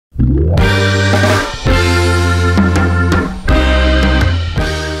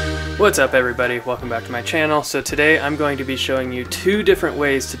What's up everybody, welcome back to my channel. So today I'm going to be showing you two different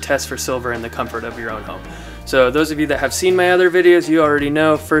ways to test for silver in the comfort of your own home. So those of you that have seen my other videos, you already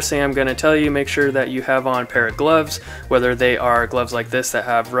know, first thing I'm going to tell you, make sure that you have on a pair of gloves, whether they are gloves like this that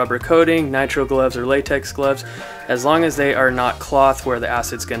have rubber coating, nitrile gloves, or latex gloves. As long as they are not cloth where the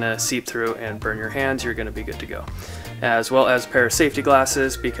acid's going to seep through and burn your hands, you're going to be good to go. As well as a pair of safety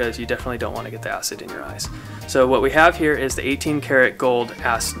glasses, because you definitely don't want to get the acid in your eyes. So what we have here is the 18 karat gold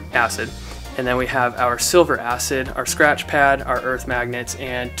acid, and then we have our silver acid, our scratch pad, our earth magnets,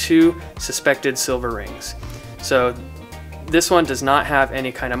 and two suspected silver rings. So this one does not have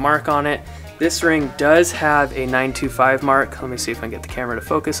any kind of mark on it. This ring does have a 925 mark. Let me see if I can get the camera to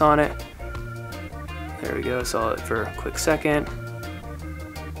focus on it. There we go, saw it for a quick second.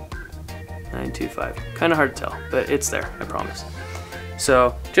 925, kind of hard to tell, but it's there, I promise.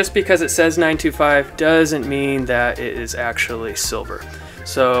 So just because it says 925 doesn't mean that it is actually silver.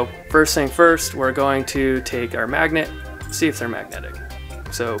 So first thing first, we're going to take our magnet, see if they're magnetic.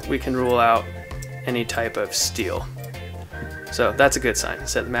 So we can rule out any type of steel. So that's a good sign.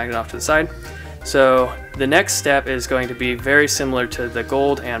 Set the magnet off to the side. So the next step is going to be very similar to the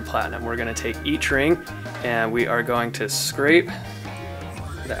gold and platinum. We're going to take each ring and we are going to scrape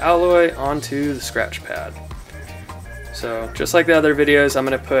the alloy onto the scratch pad. So just like the other videos, I'm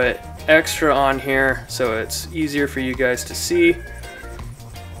going to put extra on here so it's easier for you guys to see.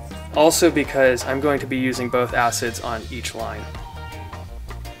 Also because I'm going to be using both acids on each line.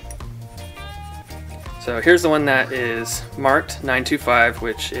 So here's the one that is marked 925,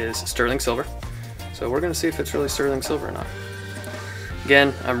 which is sterling silver. So we're going to see if it's really sterling silver or not.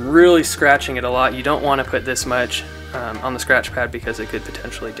 Again, I'm really scratching it a lot. You don't want to put this much on the scratch pad because it could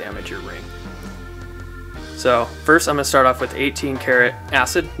potentially damage your ring. So first I'm going to start off with 18 karat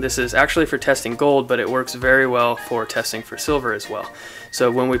acid. This is actually for testing gold, but it works very well for testing for silver as well.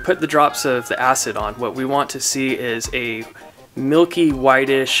 So when we put the drops of the acid on, what we want to see is a milky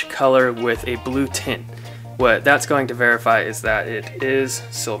whitish color with a blue tint. What that's going to verify is that it is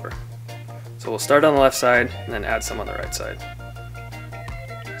silver. So we'll start on the left side and then add some on the right side.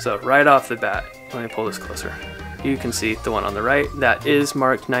 So right off the bat, let me pull this closer. You can see the one on the right, that is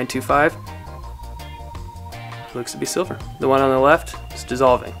marked 925. Looks to be silver. The one on the left is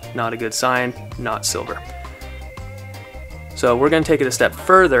dissolving. Not a good sign, not silver. So we're going to take it a step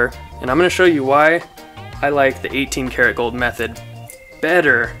further, and I'm going to show you why I like the 18 karat gold method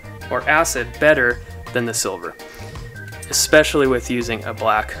better, or acid better than the silver. Especially with using a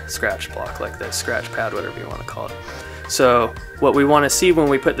black scratch block like this, scratch pad, whatever you want to call it. So what we want to see when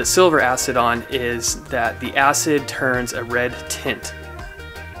we put the silver acid on is that the acid turns a red tint.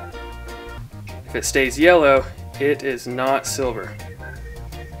 If it stays yellow, it is not silver.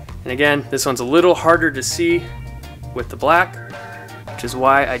 And again, this one's a little harder to see with the black, which is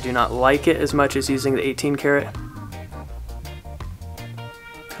why I do not like it as much as using the 18 karat.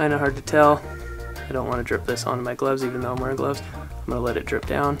 Kind of hard to tell. I don't want to drip this onto my gloves even though I'm wearing gloves. I'm going to let it drip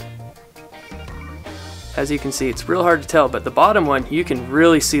down. As you can see, it's real hard to tell, but the bottom one, you can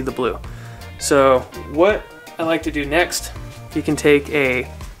really see the blue. So what I like to do next, you can take a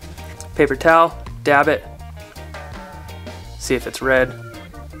paper towel, dab it, see if it's red.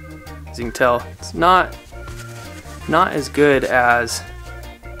 As you can tell, it's not as good as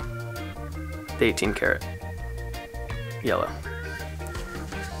the 18 karat yellow.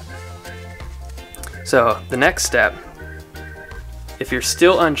 So the next step, if you're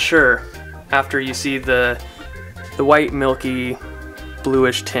still unsure after you see the white milky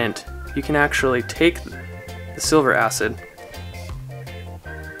bluish tint, you can actually take the silver acid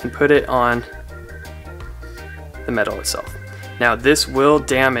and put it on the metal itself. Now this will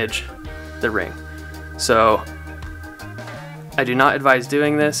damage the ring, so I do not advise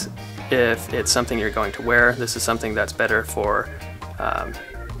doing this if it's something you're going to wear. This is something that's better for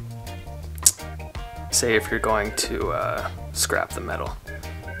say if you're going to scrap the metal.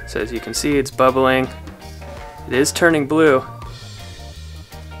 So as you can see, it's bubbling. It is turning blue,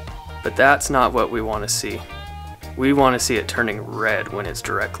 but that's not what we want to see. We want to see it turning red when it's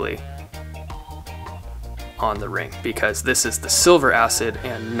directly on the ring, because this is the silver acid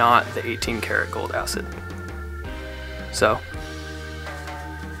and not the 18 karat gold acid. So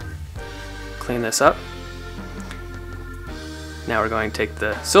clean this up. Now we're going to take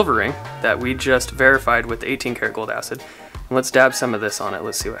the silver ring that we just verified with the 18 karat gold acid, and let's dab some of this on it.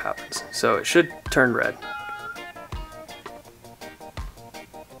 Let's see what happens. So it should turn red.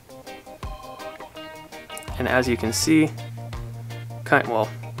 And as you can see, kind of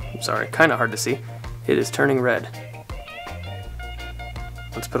hard to see, it is turning red.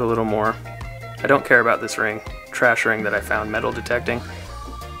 Let's put a little more. I don't care about this ring, trash ring that I found metal detecting.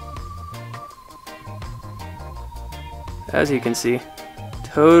 as you can see,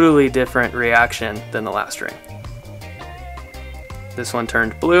 totally different reaction than the last ring. This one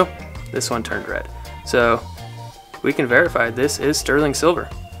turned blue, this one turned red. So we can verify this is sterling silver.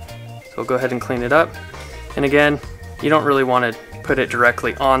 So we'll go ahead and clean it up. And again, you don't really want to put it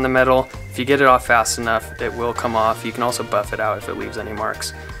directly on the metal. If you get it off fast enough, it will come off. You can also buff it out if it leaves any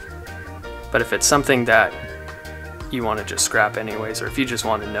marks. But if it's something that you want to just scrap anyways, or if you just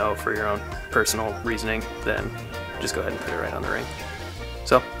want to know for your own personal reasoning, then just go ahead and put it right on the ring.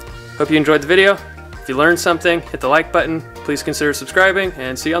 So, hope you enjoyed the video. If you learned something, hit the like button. Please consider subscribing,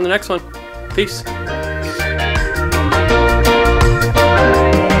 and see you on the next one. Peace.